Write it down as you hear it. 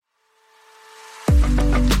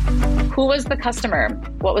Who was the customer?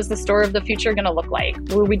 What was the store of the future going to look like?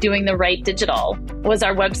 Were we doing the right digital? Was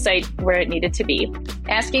our website where it needed to be?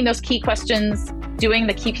 Asking those key questions, doing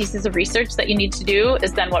the key pieces of research that you need to do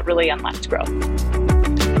is then what really unlocked growth.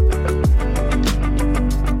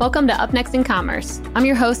 Welcome to Up Next in Commerce. I'm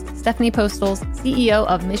your host, Stephanie Postles, CEO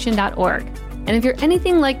of Mission.org. And if you're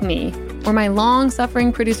anything like me, or my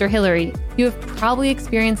long-suffering producer Hillary, you have probably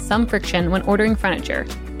experienced some friction when ordering furniture,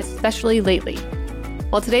 especially lately.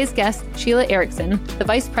 Well, today's guest, Sheila Erickson, the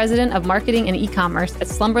Vice President of Marketing and E-commerce at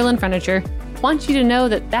Slumberland Furniture, wants you to know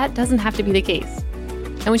that that doesn't have to be the case.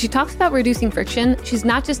 And when she talks about reducing friction, she's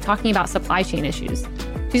not just talking about supply chain issues.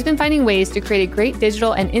 She's been finding ways to create a great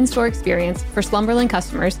digital and in-store experience for Slumberland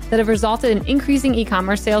customers that have resulted in increasing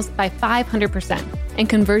e-commerce sales by 500% and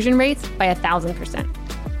conversion rates by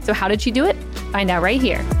 1,000%. So how did she do it? Find out right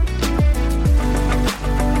here.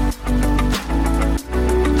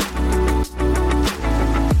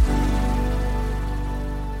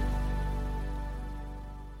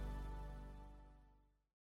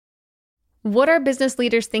 What are business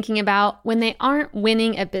leaders thinking about when they aren't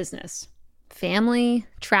winning at business? Family,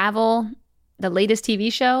 travel, the latest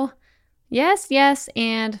TV show? Yes,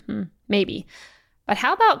 and maybe. But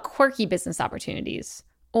how about quirky business opportunities?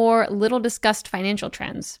 Or little discussed financial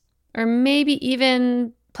trends? Or maybe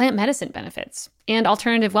even plant medicine benefits and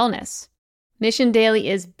alternative wellness? Mission Daily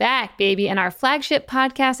is back, baby, and our flagship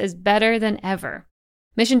podcast is better than ever.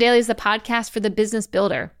 Mission Daily is the podcast for the business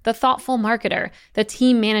builder, the thoughtful marketer, the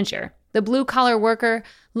team manager, the blue-collar worker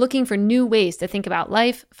looking for new ways to think about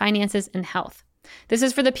life, finances, and health. This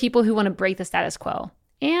is for the people who want to break the status quo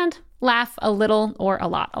and laugh a little or a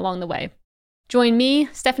lot along the way. Join me,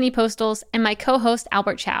 Stephanie Postles, and my co-host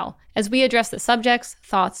Albert Chow as we address the subjects,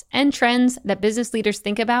 thoughts, and trends that business leaders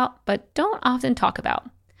think about but don't often talk about.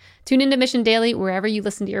 Tune into Mission Daily wherever you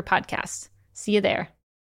listen to your podcasts. See you there.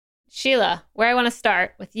 Sheila, where I want to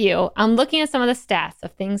start with you, I'm looking at some of the stats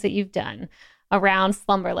of things that you've done around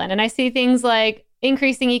Slumberland. And I see things like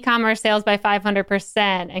increasing e-commerce sales by 500%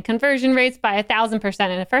 and conversion rates by 1,000%.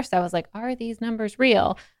 And at first I was like, are these numbers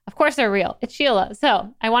real? Of course they're real. It's Sheila.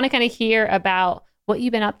 So I want to kind of hear about what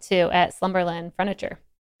you've been up to at Slumberland Furniture.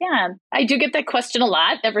 Yeah, I do get that question a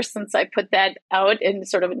lot ever since I put that out in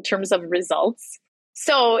terms of results.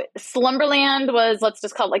 So Slumberland was, let's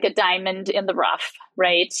just call it like a diamond in the rough,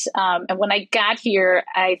 right? And when I got here,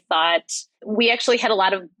 I thought we actually had a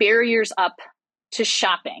lot of barriers up to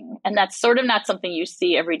shopping. And that's sort of not something you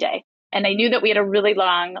see every day. And I knew that we had a really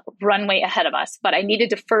long runway ahead of us, but I needed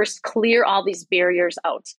to first clear all these barriers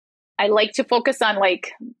out. I like to focus on when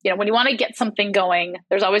you want to get something going,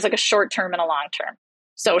 there's always like a short term and a long term.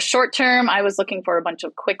 So short term, I was looking for a bunch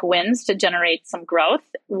of quick wins to generate some growth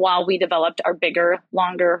while we developed our bigger,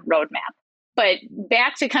 longer roadmap. But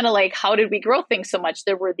back to kind of like, how did we grow things so much?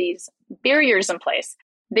 There were these barriers in place.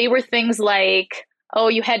 They were things like,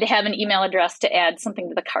 you had to have an email address to add something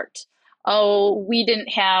to the cart. We didn't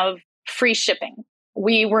have free shipping.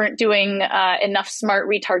 We weren't doing enough smart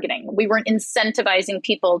retargeting. We weren't incentivizing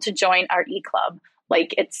people to join our e-club,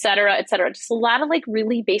 et cetera, et cetera. Just a lot of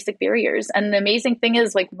really basic barriers. And the amazing thing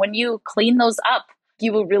is when you clean those up,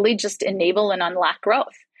 you will really just enable and unlock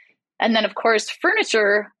growth. And then of course,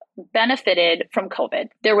 furniture benefited from COVID.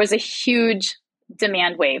 There was a huge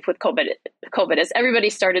demand wave with COVID as everybody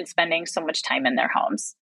started spending so much time in their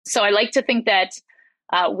homes. So I like to think that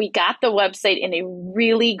we got the website in a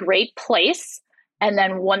really great place. And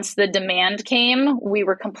then once the demand came, we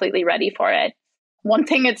were completely ready for it. One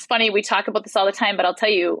thing, it's funny, we talk about this all the time, but I'll tell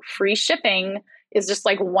you, free shipping is just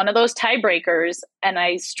one of those tiebreakers. And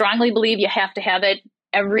I strongly believe you have to have it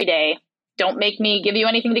every day. Don't make me give you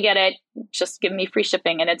anything to get it. Just give me free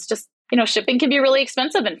shipping. And it's just, shipping can be really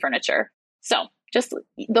expensive in furniture. So just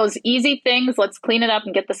those easy things, let's clean it up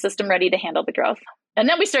and get the system ready to handle the growth. And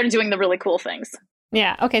then we started doing the really cool things.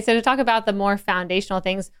 Yeah. Okay. So to talk about the more foundational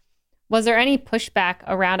things, was there any pushback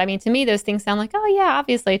around? To me, those things sound like, oh yeah,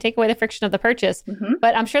 obviously take away the friction of the purchase. Mm-hmm.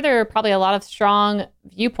 But I'm sure there are probably a lot of strong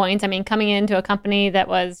viewpoints. Coming into a company that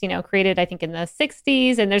was, created, I think in the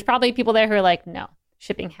 60s, and there's probably people there who are like, no,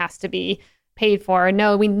 shipping has to be paid for.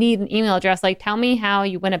 No, we need an email address. Tell me how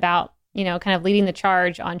you went about, kind of leading the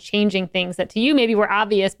charge on changing things that to you maybe were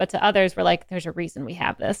obvious, but to others were like, there's a reason we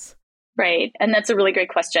have this. Right. And that's a really great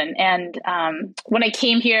question. And when I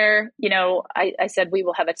came here, I said we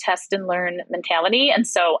will have a test and learn mentality. And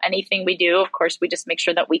so anything we do, of course, we just make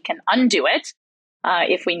sure that we can undo it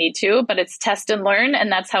if we need to, but it's test and learn.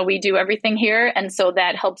 And that's how we do everything here. And so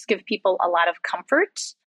that helps give people a lot of comfort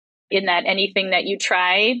in that anything that you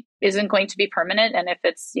try isn't going to be permanent. And if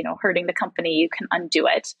it's, hurting the company, you can undo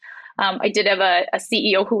it. I did have a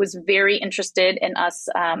CEO who was very interested in us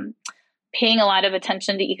paying a lot of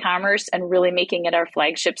attention to e-commerce and really making it our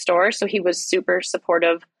flagship store. So he was super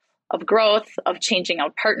supportive of growth, of changing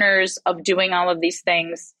out partners, of doing all of these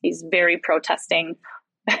things. He's very pro-testing,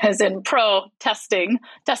 as in pro-testing,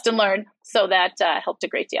 test and learn. So that helped a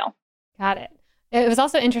great deal. Got it. It was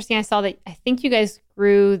also interesting. I saw that I think you guys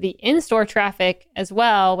grew the in-store traffic as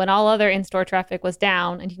well when all other in-store traffic was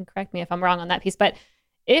down. And you can correct me if I'm wrong on that piece. But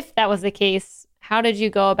if that was the case, how did you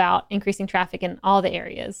go about increasing traffic in all the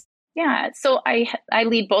areas? Yeah, so I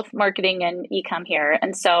lead both marketing and e-com here.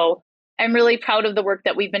 And so I'm really proud of the work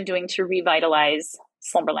that we've been doing to revitalize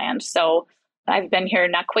Slumberland. So I've been here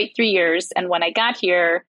not quite 3 years. And when I got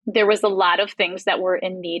here, there was a lot of things that were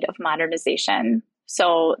in need of modernization.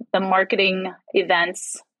 So the marketing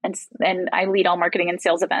events, and I lead all marketing and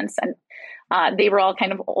sales events, and they were all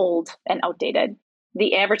kind of old and outdated.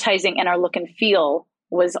 The advertising and our look and feel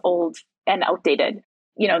was old and outdated.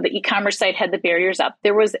 The e-commerce site had the barriers up.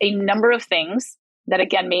 There was a number of things that,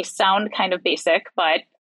 again, may sound kind of basic, but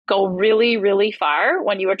go really, really far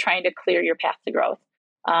when you are trying to clear your path to growth.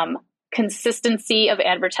 Consistency of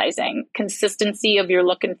advertising, consistency of your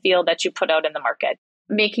look and feel that you put out in the market,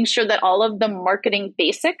 making sure that all of the marketing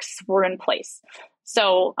basics were in place.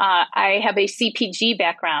 So I have a CPG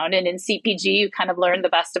background, and in CPG, you kind of learn the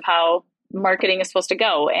best of how marketing is supposed to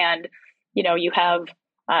go. And, you have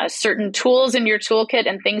certain tools in your toolkit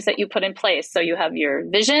and things that you put in place. So you have your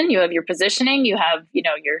vision, you have your positioning, you have,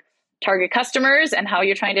 your target customers and how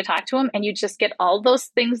you're trying to talk to them. And you just get all those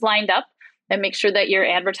things lined up and make sure that your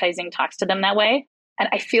advertising talks to them that way. And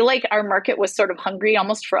I feel like our market was sort of hungry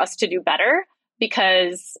almost for us to do better,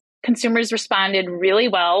 because consumers responded really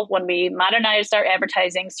well when we modernized our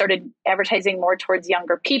advertising, started advertising more towards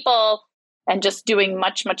younger people, and just doing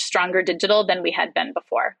much, much stronger digital than we had been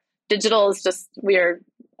before. Digital is we're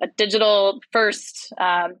a digital first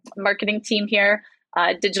marketing team here.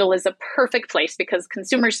 Digital is a perfect place because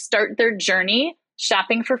consumers start their journey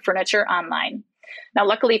shopping for furniture online. Now,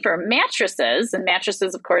 luckily for mattresses, and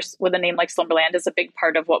mattresses, of course, with a name like Slumberland is a big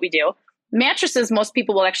part of what we do. Mattresses, most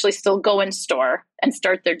people will actually still go in store and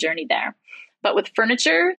start their journey there. But with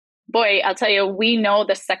furniture, boy, I'll tell you, we know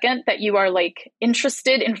the second that you are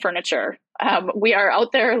interested in furniture, we are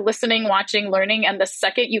out there listening, watching, learning. And the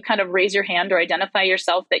second you kind of raise your hand or identify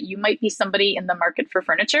yourself that you might be somebody in the market for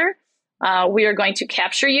furniture, we are going to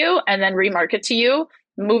capture you and then remarket to you,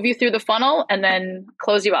 move you through the funnel, and then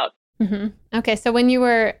close you out. Mm-hmm. Okay. So when you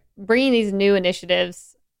were bringing these new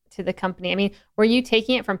initiatives to the company, were you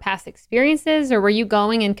taking it from past experiences, or were you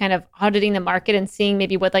going and kind of auditing the market and seeing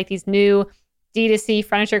maybe what these new D2C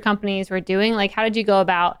furniture companies were doing? How did you go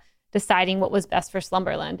about deciding what was best for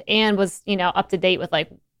Slumberland and was, up to date with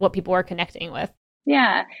what people were connecting with?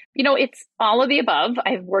 Yeah. It's all of the above.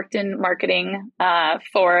 I've worked in marketing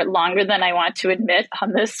for longer than I want to admit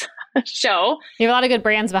on this show. You have a lot of good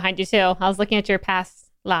brands behind you too. I was looking at your past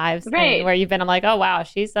lives, right, and where you've been. I'm like, oh, wow,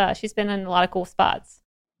 she's been in a lot of cool spots.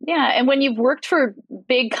 Yeah. And when you've worked for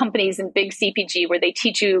big companies and big CPG where they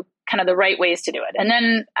teach you kind of the right ways to do it. And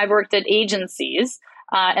then I've worked at agencies,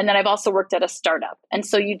 and then I've also worked at a startup. And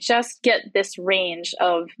so you just get this range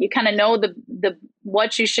of, you kind of know the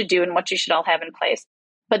what you should do and what you should all have in place.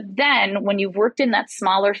 But then when you've worked in that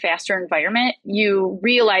smaller, faster environment, you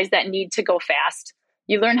realize that need to go fast.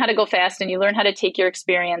 You learn how to go fast, and you learn how to take your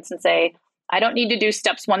experience and say, I don't need to do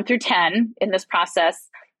steps 1 through 10 in this process,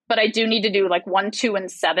 but I do need to do 1, 2,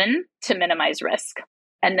 and 7 to minimize risk.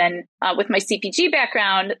 And then with my CPG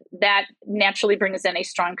background, that naturally brings in a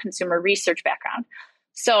strong consumer research background.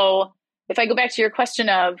 So if I go back to your question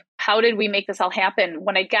of how did we make this all happen?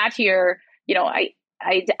 When I got here, I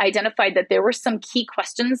identified that there were some key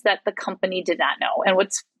questions that the company did not know. And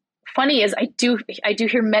what's funny is I do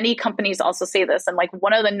hear many companies also say this. And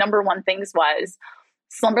one of the number one things was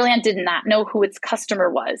Slumberland did not know who its customer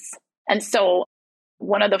was. And so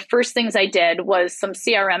one of the first things I did was some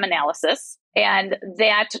CRM analysis. And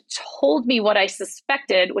that told me what I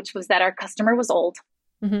suspected, which was that our customer was old.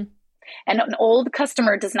 Mm-hmm. And an old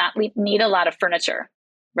customer does not need a lot of furniture,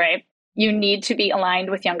 right? You need to be aligned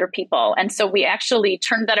with younger people. And so we actually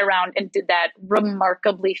turned that around and did that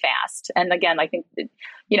remarkably fast. And again, I think, the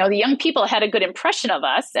young people had a good impression of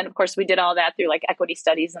us. And of course, we did all that through equity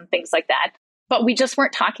studies and things like that. But we just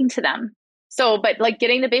weren't talking to them. So, but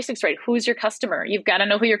getting the basics right, who's your customer? You've got to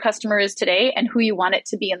know who your customer is today and who you want it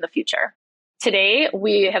to be in the future. Today,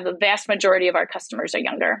 we have the vast majority of our customers are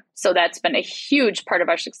younger. So that's been a huge part of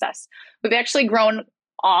our success. We've actually grown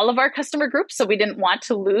all of our customer groups. So we didn't want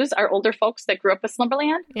to lose our older folks that grew up with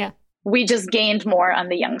Slumberland. Yeah. We just gained more on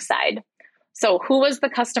the young side. So who was the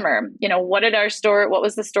customer? What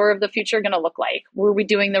was the store of the future going to look like? Were we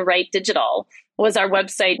doing the right digital? Was our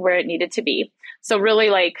website where it needed to be? So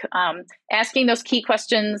really asking those key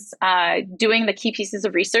questions, doing the key pieces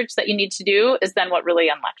of research that you need to do is then what really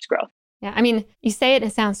unlocked growth. Yeah. I mean, you say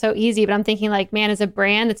it sounds so easy, but I'm thinking man, as a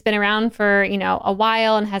brand that's been around for, a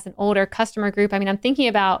while and has an older customer group. I mean, I'm thinking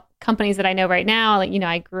about companies that I know right now.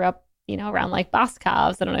 I grew up, around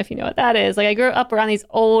Boscov's. I don't know if you know what that is. I grew up around these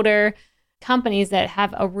older companies that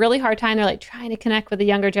have a really hard time. They're trying to connect with the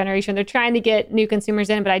younger generation. They're trying to get new consumers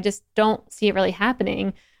in, but I just don't see it really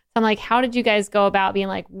happening. So I'm how did you guys go about being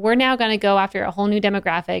we're now going to go after a whole new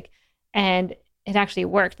demographic, and it actually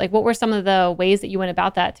worked? What were some of the ways that you went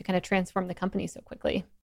about that to kind of transform the company so quickly?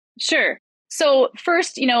 Sure. So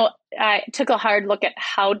first, I took a hard look at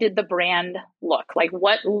how did the brand look?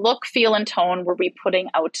 What look, feel, and tone were we putting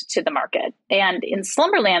out to the market? And in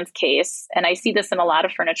Slumberland's case, and I see this in a lot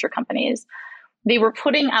of furniture companies, they were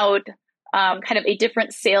putting out kind of a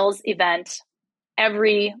different sales event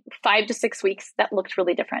every 5 to 6 weeks that looked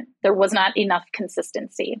really different. There was not enough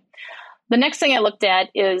consistency. The next thing I looked at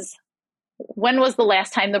is, when was the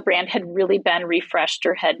last time the brand had really been refreshed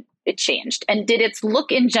or had it changed? And did its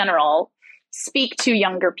look in general speak to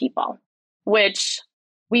younger people, which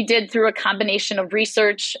we did through a combination of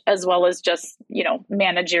research as well as just,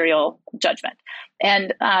 managerial judgment.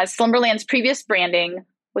 And Slumberland's previous branding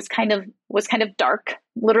was kind of dark,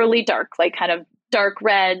 literally dark, kind of dark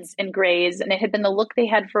reds and grays. And it had been the look they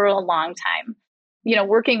had for a long time.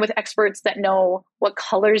 Working with experts that know what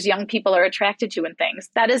colors young people are attracted to and things.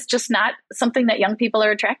 That is just not something that young people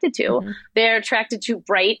are attracted to. Mm-hmm. They're attracted to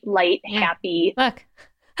bright, light, happy. Look,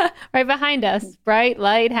 right behind us, bright,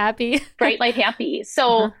 light, happy. Bright, light, happy.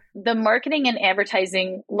 So the marketing and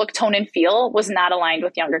advertising look, tone, and feel was not aligned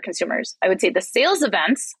with younger consumers. I would say the sales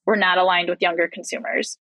events were not aligned with younger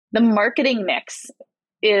consumers. The marketing mix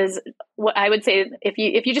is what I would say. If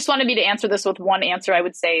you just wanted me to answer this with one answer, I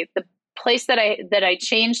would say the place that I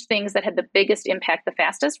changed things that had the biggest impact the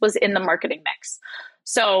fastest was in the marketing mix.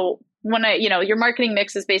 So when your marketing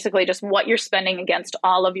mix is basically just what you're spending against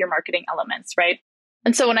all of your marketing elements, right?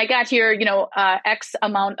 And so when I got here, X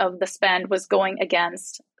amount of the spend was going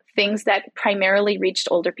against things that primarily reached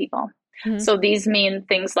older people. Mm-hmm. So these mean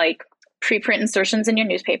things like preprint insertions in your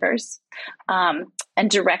newspapers, and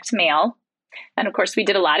direct mail. And of course, we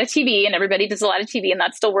did a lot of TV, and everybody does a lot of TV, and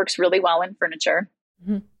that still works really well in furniture.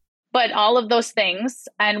 Mm-hmm. But all of those things,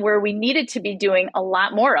 and where we needed to be doing a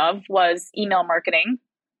lot more of, was email marketing,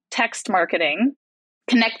 text marketing,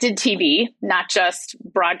 connected TV, not just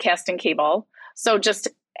broadcast and cable. So just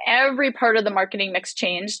every part of the marketing mix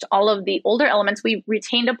changed. All of the older elements, we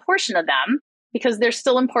retained a portion of them because they're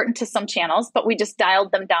still important to some channels, but we just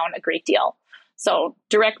dialed them down a great deal. So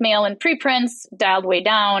direct mail and preprints dialed way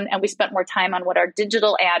down, and we spent more time on what our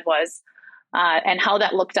digital ad was. And how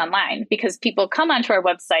that looked online, because people come onto our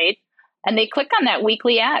website and they click on that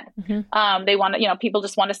weekly ad. Mm-hmm. They want to, people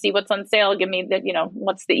just want to see what's on sale. Give me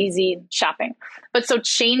what's the easy shopping. But so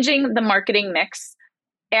changing the marketing mix,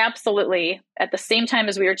 absolutely, at the same time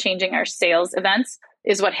as we were changing our sales events,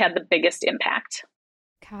 is what had the biggest impact.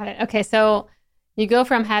 Got it. Okay. So you go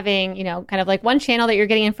from having, kind of one channel that you're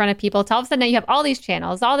getting in front of people to all of a sudden now you have all these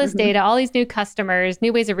channels, all this data, all these new customers,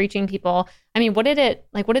 new ways of reaching people. I mean, what did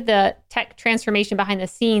the tech transformation behind the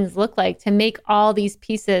scenes look like to make all these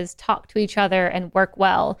pieces talk to each other and work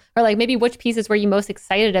well? Or maybe which pieces were you most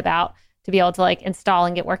excited about to be able to install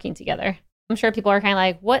and get working together? I'm sure people are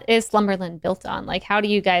kind of what is Slumberland built on? How do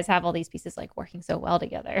you guys have all these pieces working so well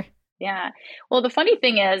together? Yeah. Well, the funny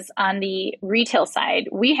thing is, on the retail side,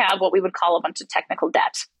 we have what we would call a bunch of technical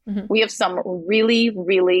debt. Mm-hmm. We have some really,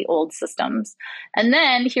 really old systems. And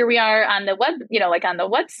then here we are on the web, on the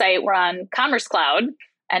website, we're on Commerce Cloud,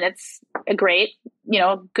 and it's a great,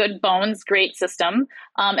 good bones, great system.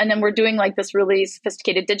 And then we're doing this really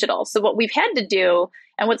sophisticated digital. So what we've had to do,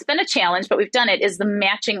 and what's been a challenge, but we've done it, is the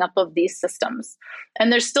matching up of these systems.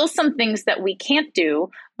 And there's still some things that we can't do,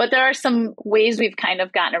 but there are some ways we've kind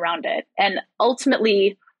of gotten around it. And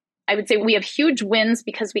ultimately, I would say we have huge wins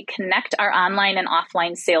because we connect our online and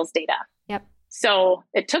offline sales data. Yep. So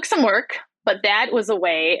it took some work, but that was a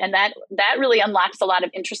way, and that really unlocks a lot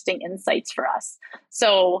of interesting insights for us.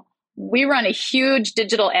 So we run a huge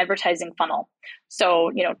digital advertising funnel.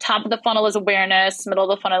 So, top of the funnel is awareness, middle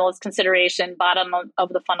of the funnel is consideration, bottom of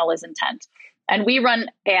the funnel is intent. And we run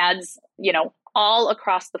ads, all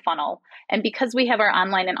across the funnel. And because we have our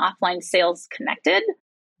online and offline sales connected,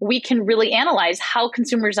 we can really analyze how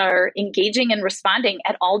consumers are engaging and responding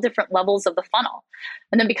at all different levels of the funnel.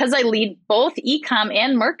 And then because I lead both e-com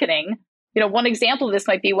and marketing, one example of this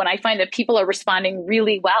might be when I find that people are responding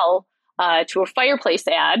really well to a fireplace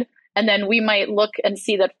ad. And then we might look and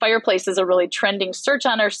see that fireplace is a really trending search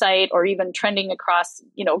on our site, or even trending across,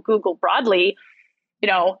 Google broadly.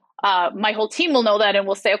 My whole team will know that, and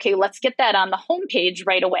we'll say, okay, let's get that on the homepage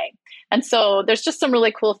right away. And so there's just some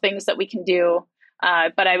really cool things that we can do.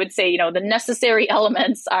 But I would say, the necessary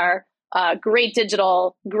elements are great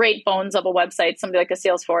digital, great bones of a website, something like a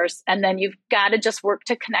Salesforce. And then you've got to just work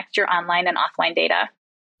to connect your online and offline data.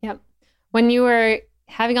 Yep. When you were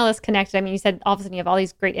having all this connected, I mean, you said all of a sudden you have all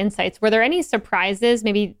these great insights. Were there any surprises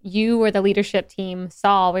maybe you or the leadership team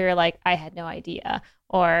saw where you're like, I had no idea,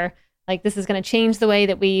 or like, this is going to change the way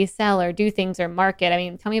that we sell or do things or market? I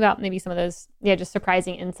mean, tell me about maybe some of those, just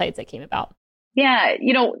surprising insights that came about. Yeah,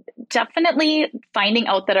 definitely finding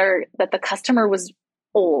out that the customer was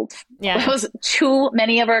old. Yeah. Too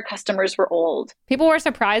many of our customers were old. People were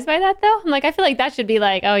surprised by that, though. I'm like, I feel like that should be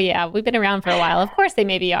like, oh yeah, we've been around for a while. Of course they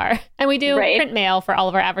maybe are. And we do print mail for all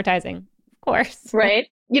of our advertising. Of course. Right.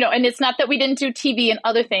 And it's not that we didn't do TV and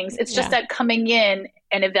other things. It's just that coming in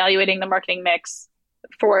and evaluating the marketing mix,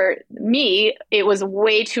 for me, it was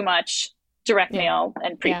way too much direct mail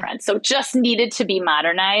and preprint. Yeah. So just needed to be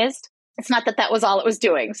modernized. It's not that was all it was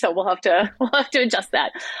doing. So we'll have to adjust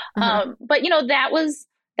that. But that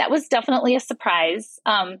was definitely a surprise.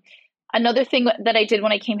 Another thing that I did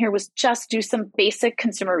when I came here was just do some basic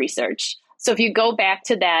consumer research. So if you go back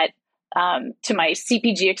to that, to my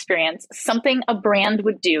CPG experience, something a brand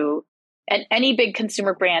would do, and any big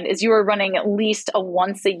consumer brand, is you are running at least a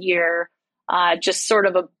once a year, just sort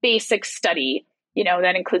of a basic study,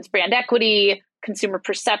 that includes brand equity, consumer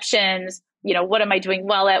perceptions, what am I doing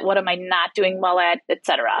well at? What am I not doing well at, et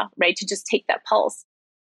cetera, right? To just take that pulse.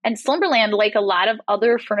 And Slumberland, like a lot of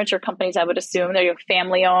other furniture companies, I would assume they're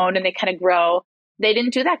family owned and they kind of grow. They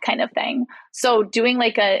didn't do that kind of thing. So doing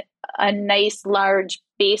like a nice, large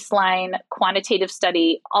baseline quantitative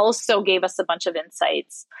study also gave us a bunch of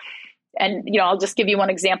insights. And, I'll just give you one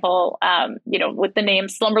example, with the name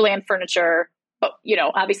Slumberland Furniture, but,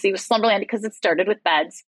 obviously it was Slumberland because it started with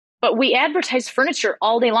beds. But we advertise furniture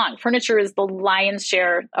all day long. Furniture is the lion's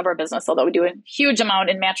share of our business, although we do a huge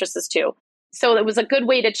amount in mattresses too. So it was a good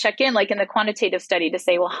way to check in, like in the quantitative study, to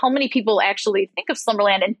say, well, how many people actually think of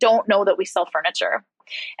Slumberland and don't know that we sell furniture?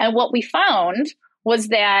 And what we found was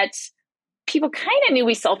that people kind of knew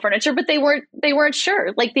we sell furniture, but they weren't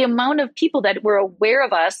sure. Like the amount of people that were aware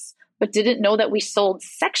of us but didn't know that we sold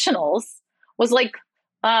sectionals was like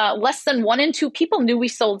less than 1 in 2 people knew we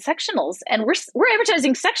sold sectionals, and we're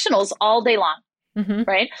advertising sectionals all day long,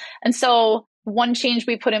 right? And so one change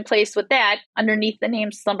we put in place with that, underneath the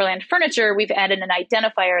name Slumberland Furniture, we've added an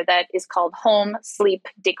identifier that is called Home Sleep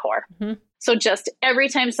Decor. So just every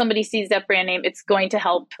time somebody sees that brand name, it's going to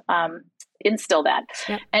help instill that.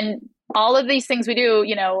 Yep. And all of these things we do,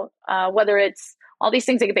 whether it's all these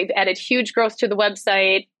things, they've added huge growth to the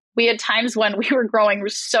website. We had times when we were growing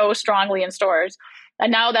so strongly in stores.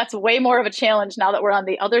 And now that's way more of a challenge now that we're on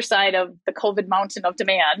the other side of the COVID mountain of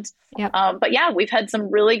demand. Yep. But yeah, we've had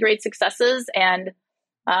some really great successes, and,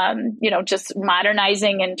 just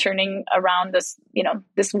modernizing and turning around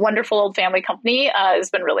this wonderful old family company has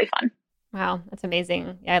been really fun. Wow. That's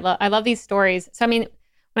amazing. Yeah, I love these stories. So, I mean,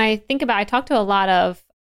 when I talk to a lot of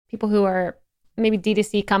people who are maybe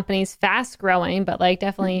D2C companies, fast growing, but like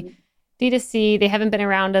definitely D2C, they haven't been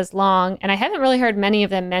around as long. And I haven't really heard many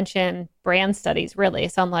of them mention brand studies, really.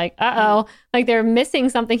 So I'm like, like they're missing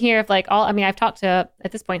something here. If like I've talked to,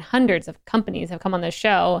 at this point, hundreds of companies have come on this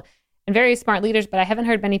show and very smart leaders, but I haven't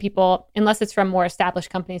heard many people, unless it's from more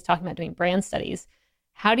established companies, talking about doing brand studies.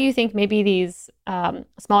 How do you think maybe these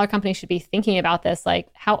smaller companies should be thinking about this? Like,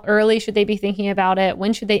 how early should they be thinking about it?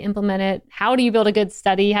 When should they implement it? How do you build a good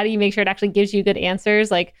study? How do you make sure it actually gives you good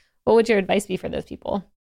answers? Like, what would your advice be for those people?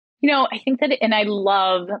 I think that, and I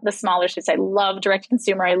love the smaller space. I love direct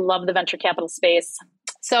consumer. I love the venture capital space.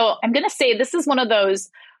 So I'm going to say this is one of those,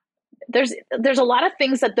 there's a lot of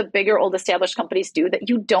things that the bigger old established companies do that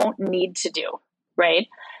you don't need to do, right?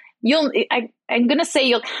 I'm going to say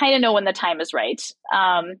you'll kind of know when the time is right.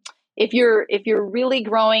 If you're really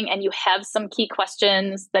growing and you have some key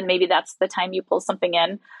questions, then maybe that's the time you pull something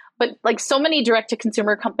in. But like so many direct to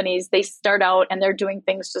consumer companies, they start out and they're doing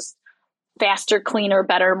things just faster, cleaner,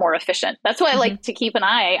 better, more efficient. That's why I like to keep an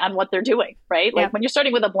eye on what they're doing, right? Like when you're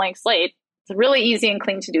starting with a blank slate, it's really easy and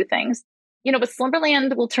clean to do things. But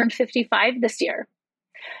Slumberland will turn 55 this year.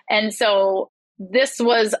 And so this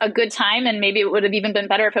was a good time, and maybe it would have even been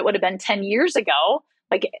better if it would have been 10 years ago,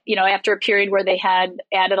 like, after a period where they had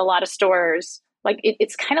added a lot of stores. Like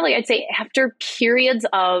it's kind of like, I'd say after periods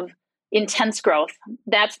of intense growth,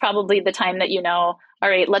 that's probably the time that, all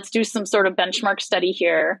right, let's do some sort of benchmark study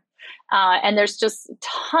here. And there's just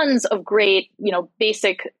tons of great,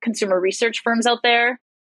 basic consumer research firms out there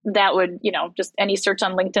that would, just any search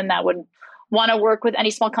on LinkedIn that would want to work with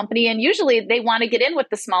any small company. And usually they want to get in with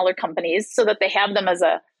the smaller companies so that they have them as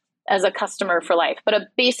a customer for life. But a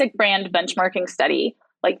basic brand benchmarking study,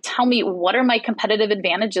 like, tell me, what are my competitive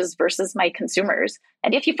advantages versus my consumers?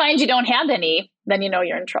 And if you find you don't have any, then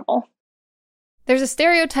you're in trouble. There's a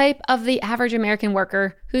stereotype of the average American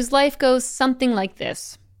worker whose life goes something like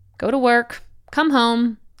this. Go to work, come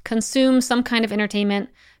home, consume some kind of entertainment,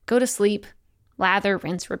 go to sleep, lather,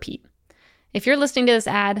 rinse, repeat. If you're listening to this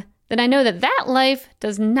ad, then I know that life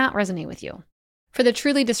does not resonate with you. For the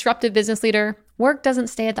truly disruptive business leader, work doesn't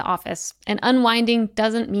stay at the office, and unwinding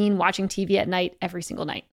doesn't mean watching TV at night every single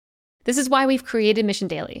night. This is why we've created Mission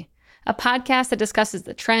Daily, a podcast that discusses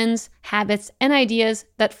the trends, habits, and ideas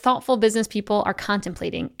that thoughtful business people are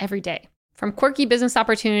contemplating every day. From quirky business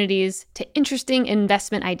opportunities to interesting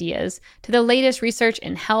investment ideas to the latest research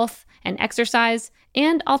in health and exercise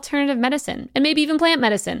and alternative medicine, and maybe even plant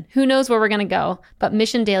medicine. Who knows where we're going to go, but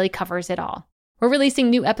Mission Daily covers it all. We're releasing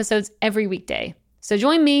new episodes every weekday. So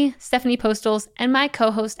join me, Stephanie Postles, and my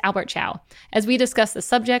co-host Albert Chow as we discuss the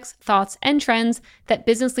subjects, thoughts, and trends that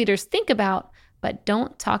business leaders think about but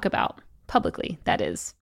don't talk about publicly, that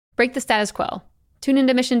is. Break the status quo. Tune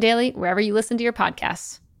into Mission Daily wherever you listen to your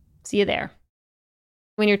podcasts. See you there.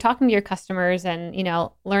 When you're talking to your customers and,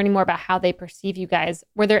 learning more about how they perceive you guys,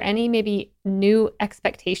 were there any maybe new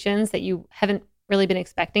expectations that you haven't really been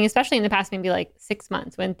expecting, especially in the past maybe like 6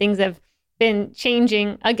 months when things have been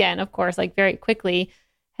changing again, of course, like very quickly?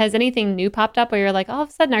 Has anything new popped up where you're like, all of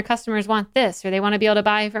a sudden our customers want this, or they want to be able to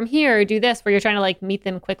buy from here or do this, where you're trying to like meet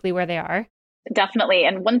them quickly where they are? Definitely.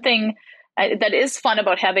 And one thing that is fun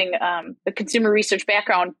about having the consumer research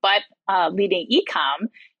background, but leading e-com,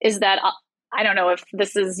 is that I don't know if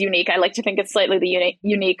this is unique. I like to think it's slightly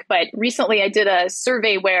unique, but recently I did a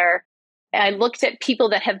survey where I looked at people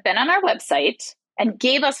that have been on our website and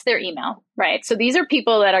gave us their email, right? So these are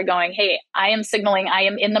people that are going, hey, I am signaling I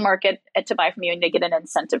am in the market to buy from you, and they get an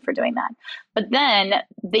incentive for doing that. But then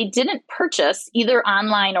they didn't purchase either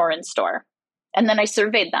online or in store. And then I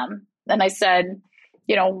surveyed them and I said,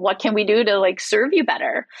 what can we do to like serve you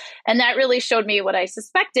better? And that really showed me what I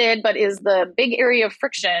suspected, but is the big area of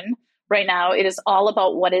friction right now. It is all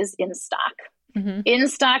about what is in stock. Mm-hmm. In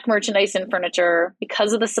stock merchandise and furniture,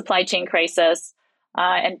 because of the supply chain crisis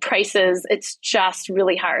and prices, it's just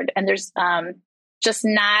really hard. And there's just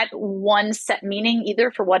not one set meaning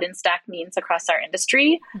either for what in stock means across our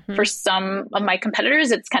industry. Mm-hmm. For some of my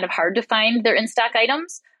competitors, it's kind of hard to find their in stock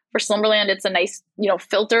items. For Slumberland, it's a nice,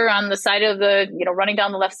 filter on the side of the, running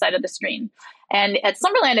down the left side of the screen. And at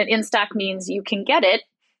Slumberland, an in stock means you can get it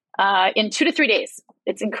in 2 to 3 days.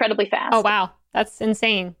 It's incredibly fast. Oh, wow. That's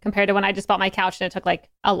insane compared to when I just bought my couch and it took like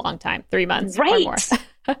a long time, 3 months right. or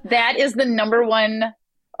more. That is the number one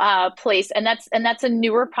place. And that's a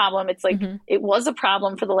newer problem. It's like, mm-hmm. It was a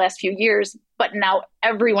problem for the last few years, but now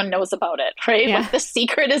everyone knows about it, right? Yeah. Like the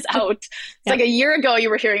secret is out. It's like a year ago you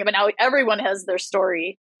were hearing, but now everyone has their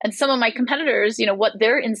story. And some of my competitors, what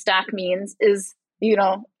their in stock means is,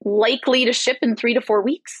 likely to ship in 3 to 4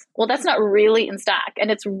 weeks. Well, that's not really in stock. And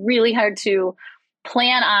it's really hard to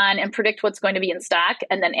plan on and predict what's going to be in stock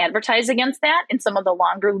and then advertise against that in some of the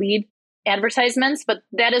longer lead advertisements. But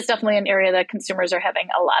that is definitely an area that consumers are having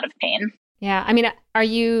a lot of pain. Yeah. I mean, are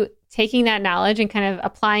you taking that knowledge and kind of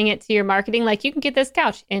applying it to your marketing? Like, you can get this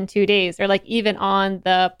couch in 2 days, or like even on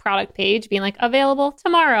the product page being like available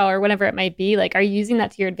tomorrow or whatever it might be. Like, are you using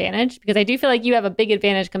that to your advantage? Because I do feel like you have a big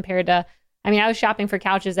advantage compared to, I was shopping for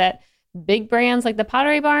couches at big brands like the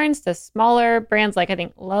Pottery Barns to smaller brands like I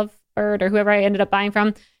think Lovebird or whoever I ended up buying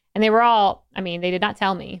from. And they were all, they did not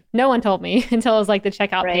tell me. No one told me until it was like the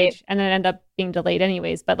checkout page, and then it ended up being delayed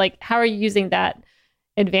anyways. But like, how are you using that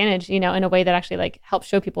advantage, in a way that actually like helps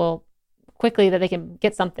show people quickly that they can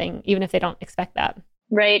get something, even if they don't expect that?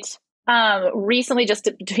 Right. Recently, just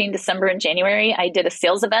between December and January, I did a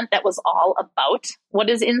sales event that was all about what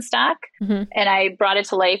is in stock. Mm-hmm. And I brought it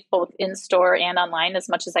to life both in store and online as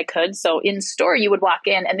much as I could. So in store, you would walk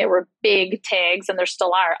in and there were big tags, and there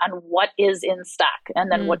still are, on what is in stock.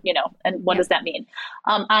 And then what does that mean?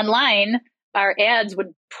 Online, our ads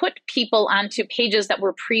would put people onto pages that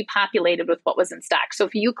were pre-populated with what was in stock. So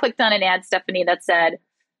if you clicked on an ad, Stephanie, that said,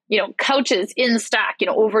 couches in stock,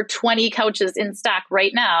 over 20 couches in stock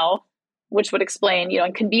right now, which would explain,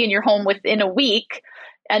 and can be in your home within a week.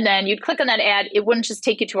 And then you'd click on that ad. It wouldn't just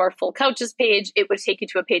take you to our full couches page. It would take you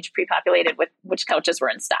to a page pre-populated with which couches were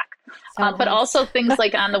in stock. But also things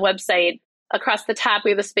like on the website, across the top,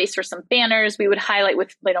 we have a space for some banners. We would highlight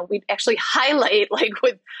with, we'd actually highlight like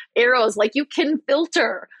with arrows, like you can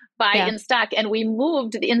filter buy in stock. And we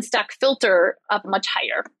moved the in stock filter up much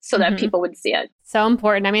higher so that people would see it. So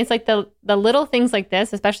important. I mean, it's like the little things like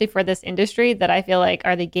this, especially for this industry, that I feel like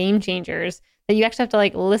are the game changers, that you actually have to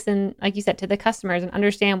like listen, like you said, to the customers and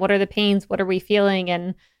understand what are the pains, what are we feeling.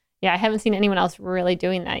 And yeah, I haven't seen anyone else really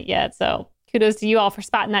doing that yet. So kudos to you all for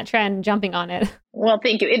spotting that trend and jumping on it. Well,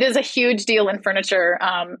 thank you. It is a huge deal in furniture.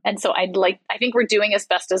 And so I think we're doing as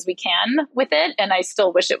best as we can with it. And I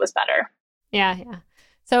still wish it was better. Yeah.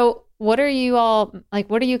 So what are you all, like,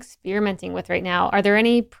 what are you experimenting with right now? Are there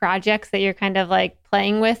any projects that you're kind of like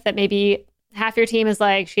playing with that maybe half your team is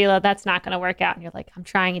like, Sheila, that's not going to work out. And you're like, I'm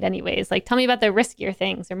trying it anyways. Like, tell me about the riskier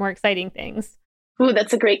things or more exciting things. Ooh,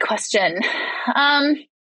 that's a great question.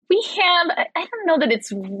 We have, I don't know that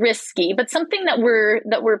it's risky, but something that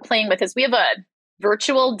we're playing with is we have a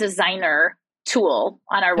virtual designer tool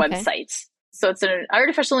on our website. So it's an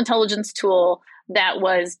artificial intelligence tool that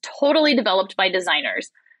was totally developed by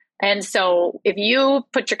designers. And so if you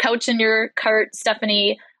put your couch in your cart,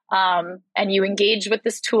 Stephanie, and you engage with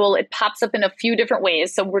this tool, it pops up in a few different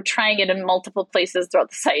ways. So we're trying it in multiple places throughout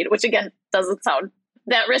the site, which again, doesn't sound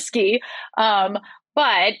that risky.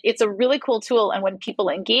 But it's a really cool tool. And when people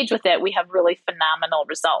engage with it, we have really phenomenal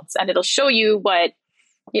results. And it'll show you what,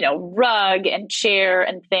 rug and chair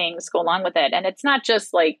and things go along with it. And it's not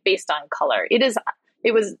just like based on color.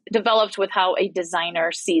 It was developed with how a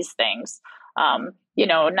designer sees things,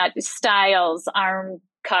 not styles, arm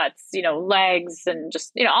cuts, legs, and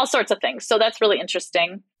just, all sorts of things. So that's really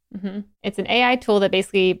interesting. Mm-hmm. It's an AI tool that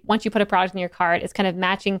basically, once you put a product in your cart, it's kind of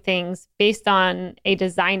matching things based on a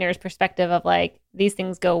designer's perspective of like, these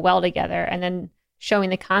things go well together, and then showing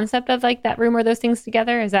the concept of like that room or those things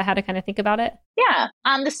together. Is that how to kind of think about it? Yeah.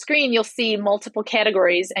 On the screen, you'll see multiple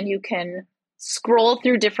categories and you can scroll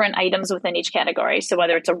through different items within each category. So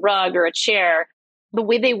whether it's a rug or a chair, the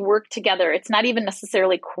way they work together, it's not even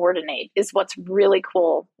necessarily coordinate, is what's really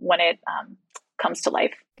cool when it comes to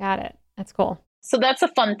life. Got it. That's cool. So that's a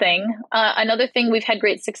fun thing. Another thing we've had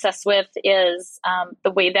great success with is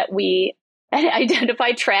the way that we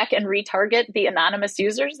identify, track, and retarget the anonymous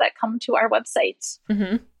users that come to our website.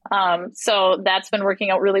 Mm-hmm. So that's been working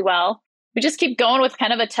out really well. We just keep going with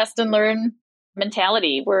kind of a test and learn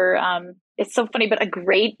mentality where it's so funny, but a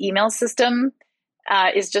great email system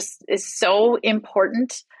is so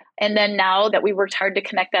important. And then now that we worked hard to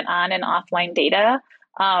connect that on and offline data,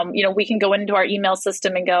 we can go into our email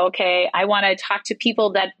system and go, okay, I want to talk to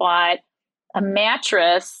people that bought a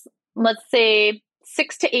mattress, let's say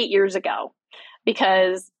 6 to 8 years ago,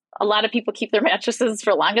 because a lot of people keep their mattresses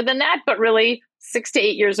for longer than that, but really 6 to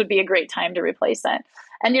 8 years would be a great time to replace it.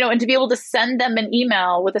 And, and to be able to send them an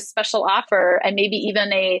email with a special offer and maybe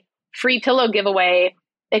even a free pillow giveaway,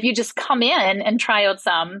 if you just come in and try out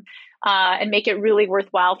some, and make it really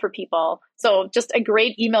worthwhile for people. So just a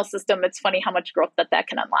great email system. It's funny how much growth that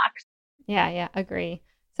can unlock. Yeah, agree.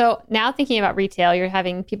 So now thinking about retail, you're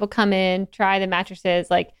having people come in, try the mattresses.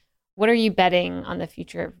 Like, what are you betting on the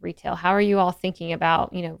future of retail? How are you all thinking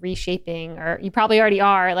about, reshaping, or you probably already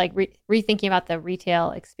are, like rethinking about the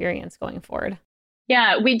retail experience going forward?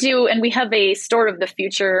 Yeah, we do. And we have a store of the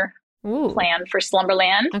future plan for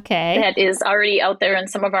Slumberland. Okay. That is already out there in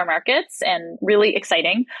some of our markets and really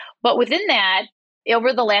exciting. But within that,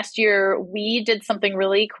 over the last year, we did something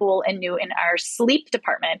really cool and new in our sleep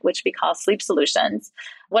department, which we call Sleep Solutions.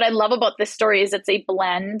 What I love about this story is it's a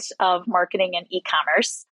blend of marketing and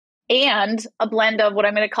e-commerce and a blend of what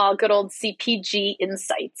I'm going to call good old CPG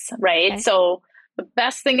insights, right? Okay. So the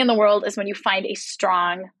best thing in the world is when you find a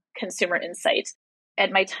strong consumer insight.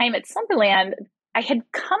 At my time at Slumberland, I had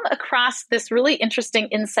come across this really interesting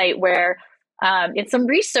insight where in some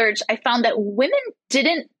research, I found that women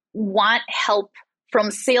didn't want help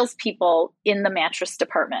from salespeople in the mattress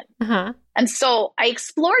department. Uh-huh. And so I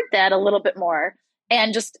explored that a little bit more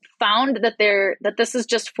and just found that this is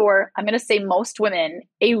just for, I'm going to say most women,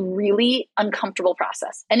 a really uncomfortable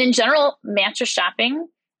process. And in general, mattress shopping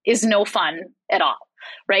is no fun at all.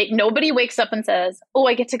 Right? Nobody wakes up and says, oh,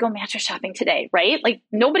 I get to go mattress shopping today, right? Like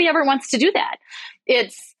nobody ever wants to do that.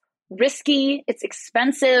 It's risky. It's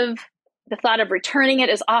expensive. The thought of returning it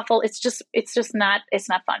is awful. It's not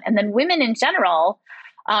fun. And then women in general,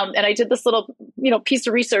 and I did this little, piece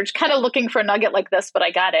of research kind of looking for a nugget like this, but I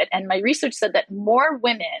got it. And my research said that more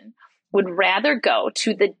women would rather go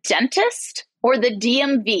to the dentist or the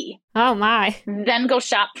DMV. Oh my. Then go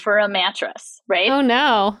shop for a mattress, right? Oh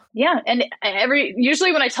no. Yeah. And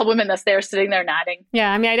usually when I tell women this, they're sitting there nodding.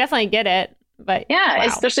 Yeah. I mean, I definitely get it, but yeah, wow.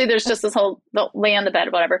 Especially there's just this whole lay on the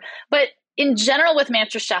bed, whatever. But in general, with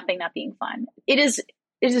mattress shopping not being fun, it is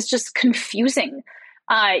just confusing.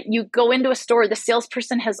 You go into a store, the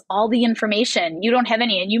salesperson has all the information. You don't have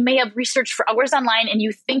any, and you may have researched for hours online and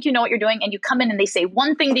you think you know what you're doing, and you come in and they say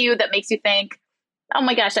one thing to you that makes you think, oh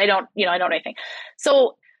my gosh, I don't know anything.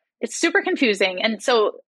 So it's super confusing. And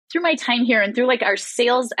so through my time here and through like our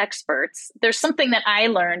sales experts, there's something that I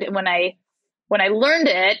learned. And when I learned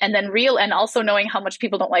it and then and also knowing how much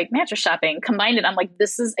people don't like mattress shopping, combined it, I'm like,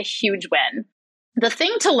 this is a huge win. The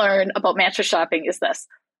thing to learn about mattress shopping is this: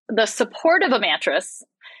 the support of a mattress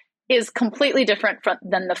is completely different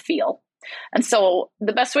than the feel. And so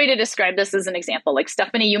the best way to describe this is an example. Like,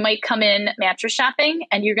 Stephanie, you might come in mattress shopping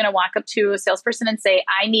and you're going to walk up to a salesperson and say,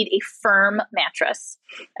 I need a firm mattress.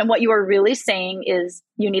 And what you are really saying is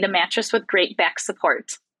you need a mattress with great back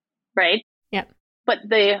support, right? Yep. But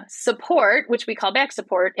the support, which we call back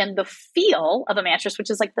support, and the feel of a mattress,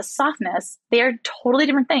 which is like the softness, they are totally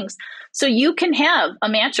different things. So you can have a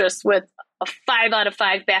mattress with a 5 out of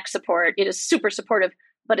 5 back support. It is super supportive,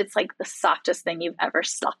 but it's like the softest thing you've ever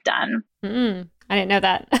slept on. I didn't know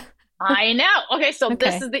that. I know. Okay, so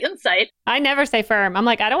This is the insight. I never say firm. I'm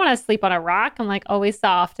like, I don't want to sleep on a rock. I'm like, always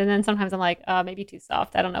soft. And then sometimes I'm like, maybe too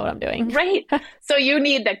soft. I don't know what I'm doing. Right. So you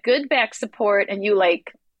need that good back support, and you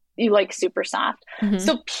like super soft. Mm-hmm.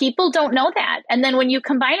 So people don't know that. And then when you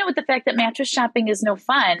combine it with the fact that mattress shopping is no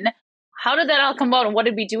fun, how did that all come about and what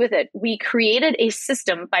did we do with it? We created a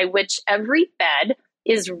system by which every bed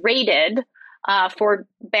is rated for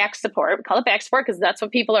back support. We call it back support because that's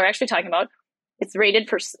what people are actually talking about. It's rated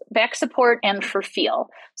for back support and for feel.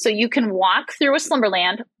 So you can walk through a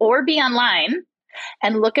Slumberland or be online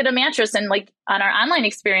and look at a mattress. And like on our online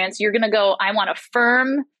experience, you're going to go, I want a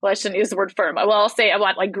firm, well, I shouldn't use the word firm. Well, I'll say I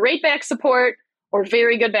want like great back support or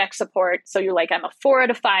very good back support. So you're like, I'm a 4 out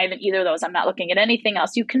of 5 in either of those. I'm not looking at anything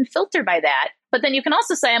else. You can filter by that. But then you can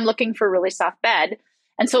also say, I'm looking for a really soft bed.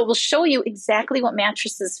 And so it will show you exactly what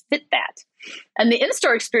mattresses fit that. And the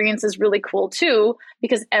in-store experience is really cool too,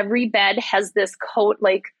 because every bed has this coat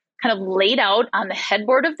like kind of laid out on the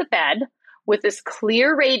headboard of the bed with this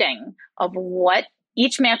clear rating of what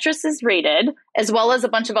each mattress is rated, as well as a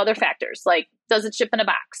bunch of other factors, like does it ship in a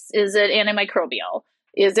box? Is it antimicrobial?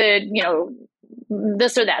 Is it,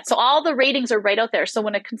 this or that? So all the ratings are right out there. So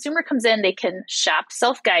when a consumer comes in, they can shop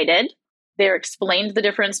self-guided. They're explained the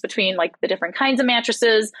difference between like the different kinds of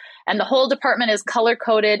mattresses, and the whole department is color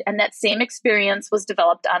coded. And that same experience was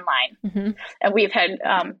developed online. Mm-hmm. And we've had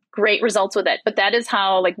great results with it. But that is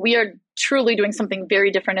how like we are truly doing something very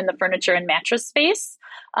different in the furniture and mattress space,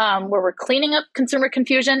 where we're cleaning up consumer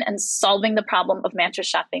confusion and solving the problem of mattress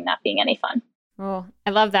shopping not being any fun. Oh, I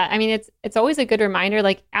love that. I mean, it's always a good reminder,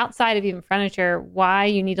 like outside of even furniture, why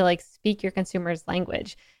you need to like speak your consumer's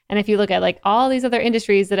language. And if you look at like all these other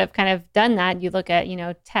industries that have kind of done that, you look at,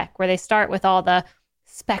 tech, where they start with all the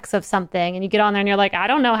specs of something and you get on there and you're like, I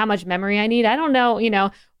don't know how much memory I need. I don't know,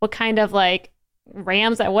 what kind of like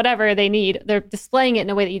RAMs or whatever they need. They're displaying it in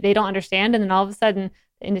a way that they don't understand. And then all of a sudden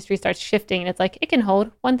the industry starts shifting and it's like, it can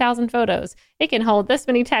hold 1,000 photos. It can hold this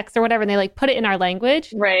many texts or whatever. And they like put it in our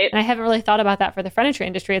language. Right. And I haven't really thought about that for the furniture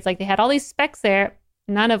industry. It's like they had all these specs there,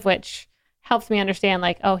 none of which helps me understand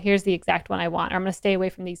like, oh, here's the exact one I want, or I'm going to stay away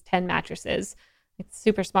from these 10 mattresses. It's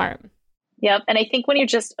super smart. Yep. And I think when you're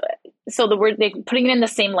putting it in the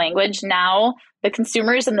same language, now the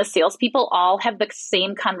consumers and the salespeople all have the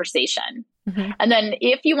same conversation. Mm-hmm. And then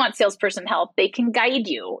if you want salesperson help, they can guide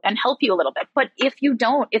you and help you a little bit. But if you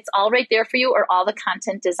don't, it's all right there for you, or all the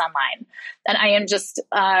content is online. And I am just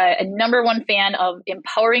a number one fan of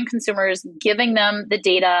empowering consumers, giving them the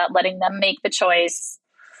data, letting them make the choice.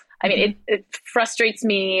 I mean, it frustrates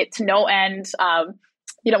me to no end.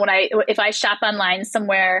 If I shop online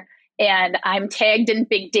somewhere and I'm tagged in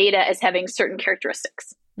big data as having certain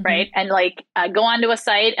characteristics, mm-hmm. right? And like go onto a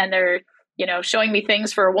site and they're, showing me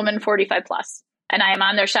things for a woman 45 plus, and I am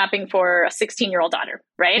on there shopping for a 16-year-old daughter,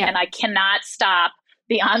 right? Yeah. And I cannot stop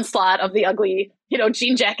the onslaught of the ugly,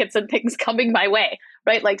 jean jackets and things coming my way,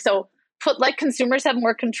 right? Like, so let consumers have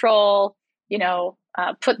more control,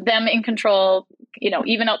 put them in control,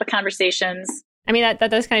 even out the conversations. I mean, that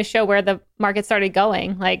does kind of show where the market started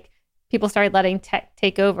going. Like people started letting tech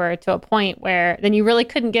take over to a point where then you really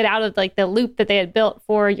couldn't get out of like the loop that they had built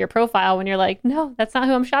for your profile when you're like, no, that's not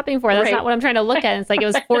who I'm shopping for. That's not what I'm trying to look at. And it's like, it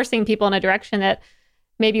was forcing people in a direction that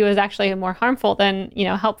maybe was actually more harmful than,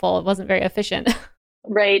 helpful. It wasn't very efficient.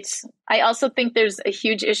 Right. I also think there's a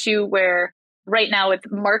huge issue where right now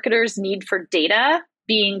with marketers' need for data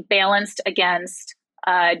being balanced against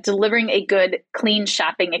delivering a good, clean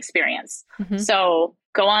shopping experience. Mm-hmm. So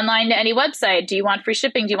go online to any website. Do you want free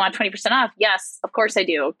shipping? Do you want 20% off? Yes, of course I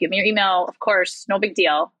do. Give me your email. Of course, no big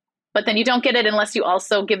deal. but then you don't get it unless you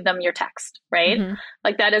also give them your text, right? Mm-hmm.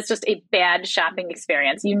 Like that is just a bad shopping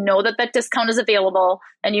experience. You know that discount is available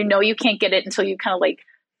and you know you can't get it until you kind of like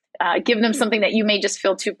give them something that you may just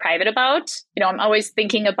feel too private about. You know, I'm always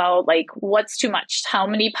thinking about like, what's too much? How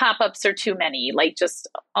many pop-ups are too many? Like just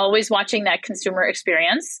always watching that consumer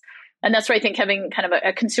experience. And that's where I think having kind of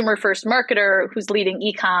a consumer first marketer who's leading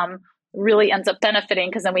e-com really ends up benefiting,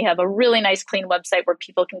 because then we have a really nice, clean website where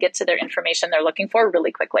people can get to their information they're looking for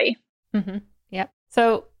really quickly. Mm-hmm. Yep.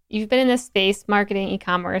 So you've been in this space, marketing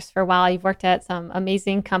e-commerce, for a while. You've worked at some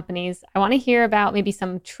amazing companies. I want to hear about maybe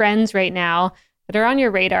some trends right now that are on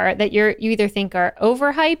your radar that you either think are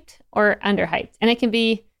overhyped or underhyped. And it can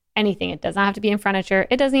be anything. It does not have to be in furniture.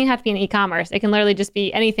 It doesn't even have to be in e-commerce. It can literally just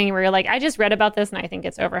be anything where you're like, I just read about this and I think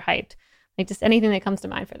it's overhyped. Like just anything that comes to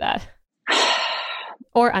mind for that.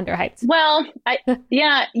 Or underhyped. Well, I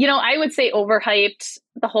would say overhyped,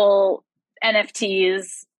 the whole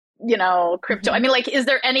NFTs, crypto. Mm-hmm. I mean, like, is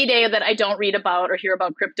there any day that I don't read about or hear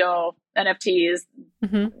about crypto, NFTs,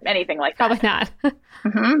 anything like that? Probably not.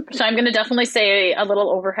 So I'm going to definitely say a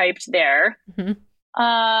little overhyped there.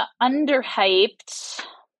 Underhyped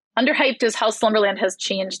is how Slumberland has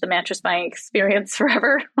changed the mattress buying experience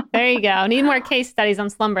forever. There you go. Need more case studies on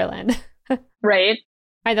Slumberland. Right.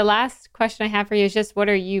 All right, the last question I have for you is just, what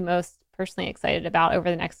are you most personally excited about over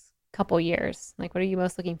the next couple years? Like, what are you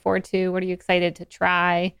most looking forward to? What are you excited to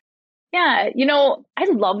try? Yeah, I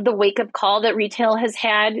love the wake-up call that retail has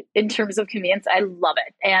had in terms of convenience. I love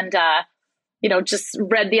it. And, just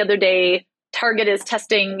read the other day, Target is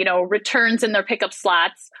testing, returns in their pickup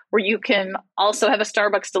slots where you can also have a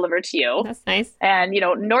Starbucks delivered to you. That's nice. And,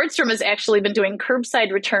 Nordstrom has actually been doing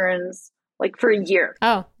curbside returns like for a year.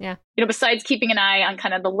 Oh, yeah. Besides keeping an eye on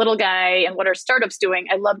kind of the little guy and what are startups doing,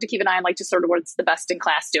 I love to keep an eye on like just sort of what's the best in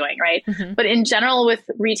class doing, right? But in general with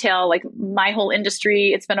retail, like my whole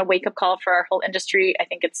industry, it's been a wake up call for our whole industry. I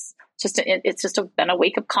think it's just been a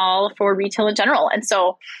wake up call for retail in general. And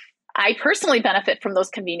so I personally benefit from those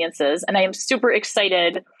conveniences, and I am super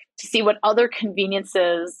excited to see what other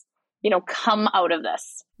conveniences come out of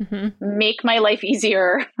this. Make my life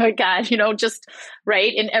easier. Oh my God, just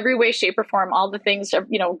right in every way, shape, or form, all the things,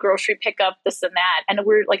 grocery pickup, this and that. And I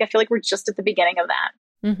feel like we're just at the beginning of that.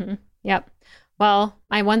 Yep. Well,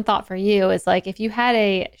 my one thought for you is like, if you had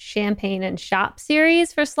a champagne and shop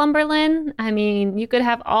series for Slumberland, I mean, you could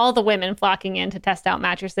have all the women flocking in to test out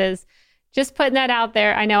mattresses. Just putting that out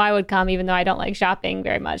there. I know I would come, even though I don't like shopping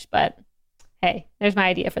very much, but hey, there's my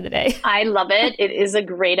idea for the day. I love it. It is a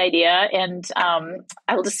great idea. And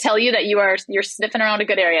I will just tell you that you're sniffing around a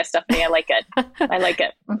good area, Stephanie. I like it. I like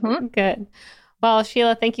it. Good. Well,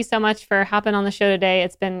 Sheila, thank you so much for hopping on the show today.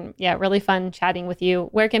 It's been really fun chatting with you.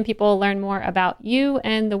 Where can people learn more about you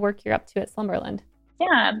and the work you're up to at Slumberland?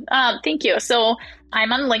 Yeah, thank you. So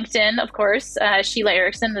I'm on LinkedIn, of course. Sheila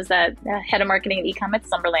Erickson is the head of marketing and e-com at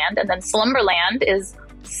Slumberland. And then Slumberland is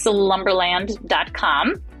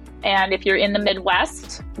slumberland.com. And if you're in the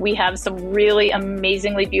Midwest, we have some really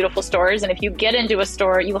amazingly beautiful stores. And if you get into a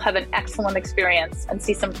store, you will have an excellent experience and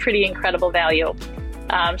see some pretty incredible value.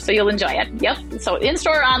 So you'll enjoy it. Yep. So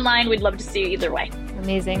in-store or online, we'd love to see you either way.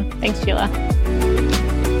 Amazing. Thanks, Sheila.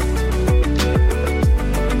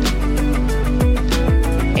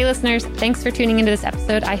 Hey listeners, thanks for tuning into this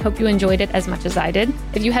episode. I hope you enjoyed it as much as I did.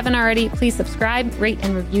 If you haven't already, please subscribe, rate,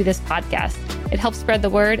 and review this podcast. It helps spread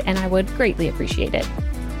the word, and I would greatly appreciate it.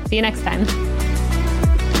 See you next time.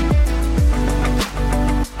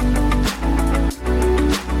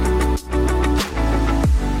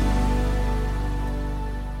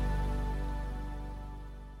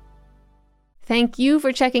 Thank you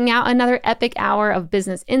for checking out another epic hour of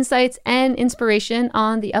business insights and inspiration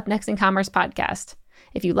on the Up Next in Commerce podcast.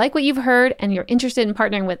 If you like what you've heard and you're interested in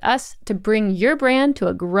partnering with us to bring your brand to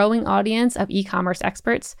a growing audience of e-commerce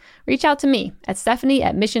experts, reach out to me at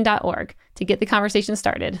stephanie@mission.org to get the conversation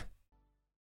started.